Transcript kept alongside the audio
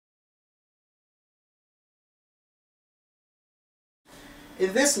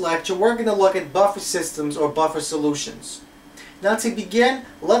In this lecture, we're going to look at buffer systems or buffer solutions. Now to begin,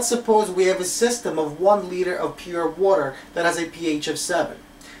 let's suppose we have a system of 1 liter of pure water that has a pH of 7.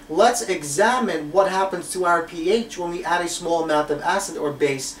 Let's examine what happens to our pH when we add a small amount of acid or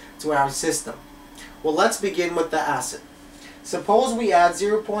base to our system. Well, let's begin with the acid. Suppose we add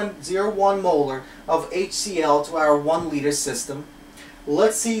 0.01 molar of HCl to our 1 liter system.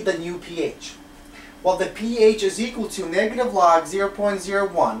 Let's see the new pH. Well, the pH is equal to negative log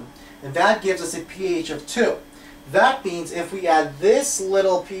 0.01, and that gives us a pH of 2. That means if we add this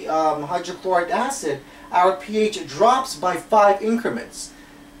little hydrochloric acid, our pH drops by 5 increments.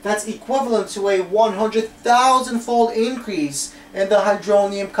 That's equivalent to a 100,000-fold increase in the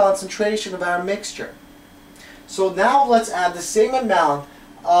hydronium concentration of our mixture. So now let's add the same amount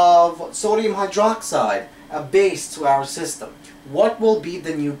of sodium hydroxide, a base, to our system. What will be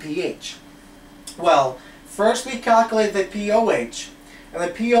the new pH? Well, first we calculate the pOH, and the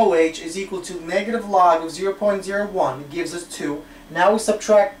pOH is equal to negative log of 0.01, gives us 2. Now we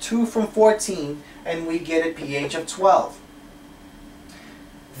subtract 2 from 14, and we get a pH of 12.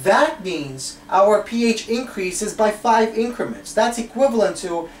 That means our pH increases by 5 increments. That's equivalent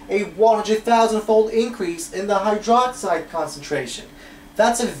to a 100,000-fold increase in the hydroxide concentration.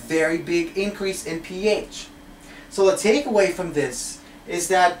 That's a very big increase in pH. So the takeaway from this is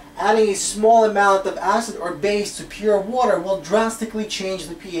that adding a small amount of acid or base to pure water will drastically change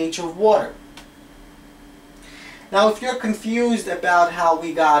the pH of water. Now if you're confused about how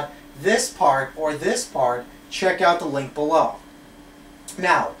we got this part or this part, check out the link below.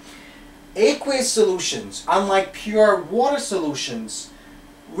 Now, aqueous solutions, unlike pure water solutions,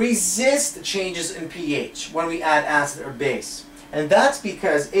 resist changes in pH when we add acid or base. And that's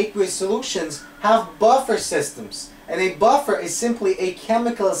because aqueous solutions have buffer systems. And a buffer is simply a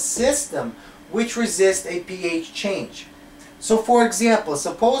chemical system which resists a pH change. So for example,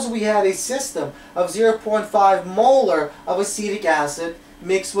 suppose we had a system of 0.5 molar of acetic acid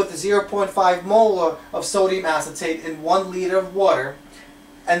mixed with 0.5 molar of sodium acetate in 1 liter of water,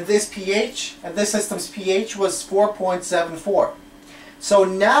 and this system's pH was 4.74. So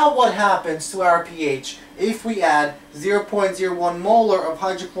now what happens to our pH if we add 0.01 molar of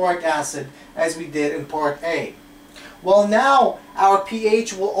hydrochloric acid as we did in part A? Well, now our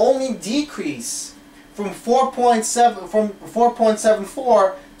pH will only decrease from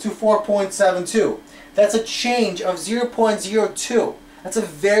 4.74 to 4.72. That's a change of 0.02. That's a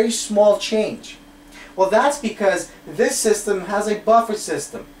very small change. Well, that's because this system has a buffer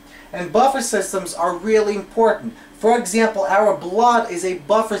system. And buffer systems are really important. For example, our blood is a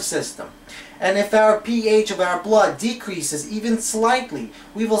buffer system. And if our pH of our blood decreases even slightly,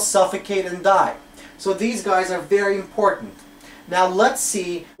 we will suffocate and die. So these guys are very important. Now let's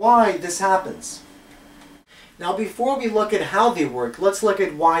see why this happens. Now before we look at how they work, let's look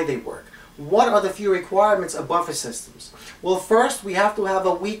at why they work. What are the few requirements of buffer systems? Well, first we have to have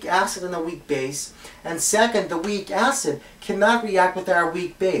a weak acid and a weak base. And second, the weak acid cannot react with our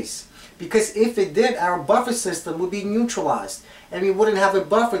weak base. Because if it did, our buffer system would be neutralized and we wouldn't have a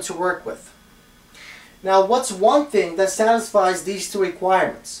buffer to work with. Now what's one thing that satisfies these 2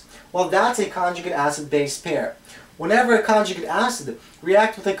 requirements? Well, that's a conjugate acid-base pair. Whenever a conjugate acid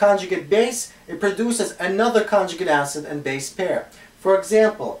reacts with a conjugate base, it produces another conjugate acid and base pair. For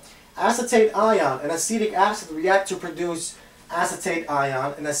example, acetate ion and acetic acid react to produce acetate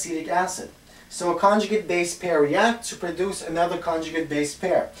ion and acetic acid. So a conjugate base pair reacts to produce another conjugate base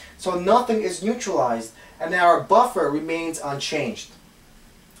pair. So nothing is neutralized and our buffer remains unchanged.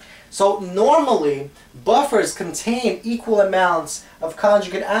 So normally, buffers contain equal amounts of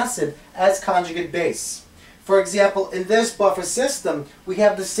conjugate acid as conjugate base. For example, in this buffer system, we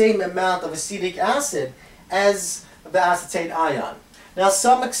have the same amount of acetic acid as the acetate ion. Now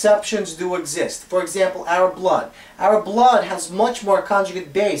some exceptions do exist. For example, our blood. Our blood has much more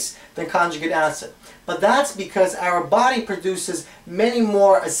conjugate base than conjugate acid. But that's because our body produces many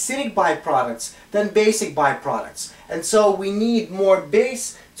more acidic byproducts than basic byproducts. And so we need more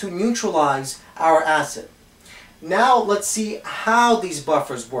base to neutralize our acid. Now let's see how these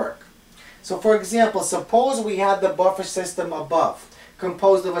buffers work. So for example, suppose we had the buffer system above,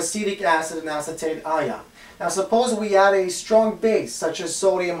 composed of acetic acid and acetate ion. Now suppose we add a strong base, such as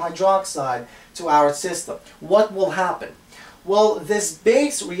sodium hydroxide, to our system. What will happen? Well, this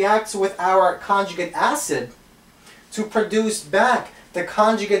base reacts with our conjugate acid to produce back the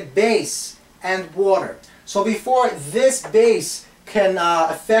conjugate base and water. So before this base can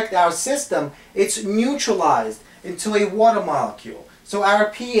affect our system, it's neutralized into a water molecule. So our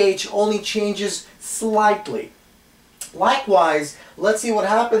pH only changes slightly. Likewise, let's see what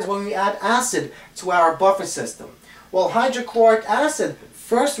happens when we add acid to our buffer system. Well, hydrochloric acid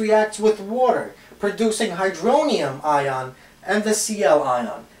first reacts with water, producing hydronium ion and the Cl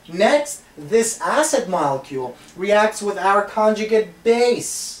ion. Next, this acid molecule reacts with our conjugate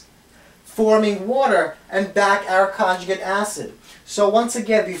base, forming water and back our conjugate acid. So once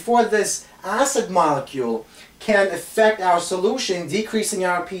again, before this acid molecule can affect our solution, decreasing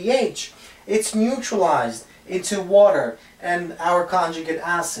our pH, it's neutralized into water and our conjugate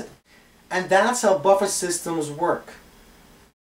acid. And that's how buffer systems work.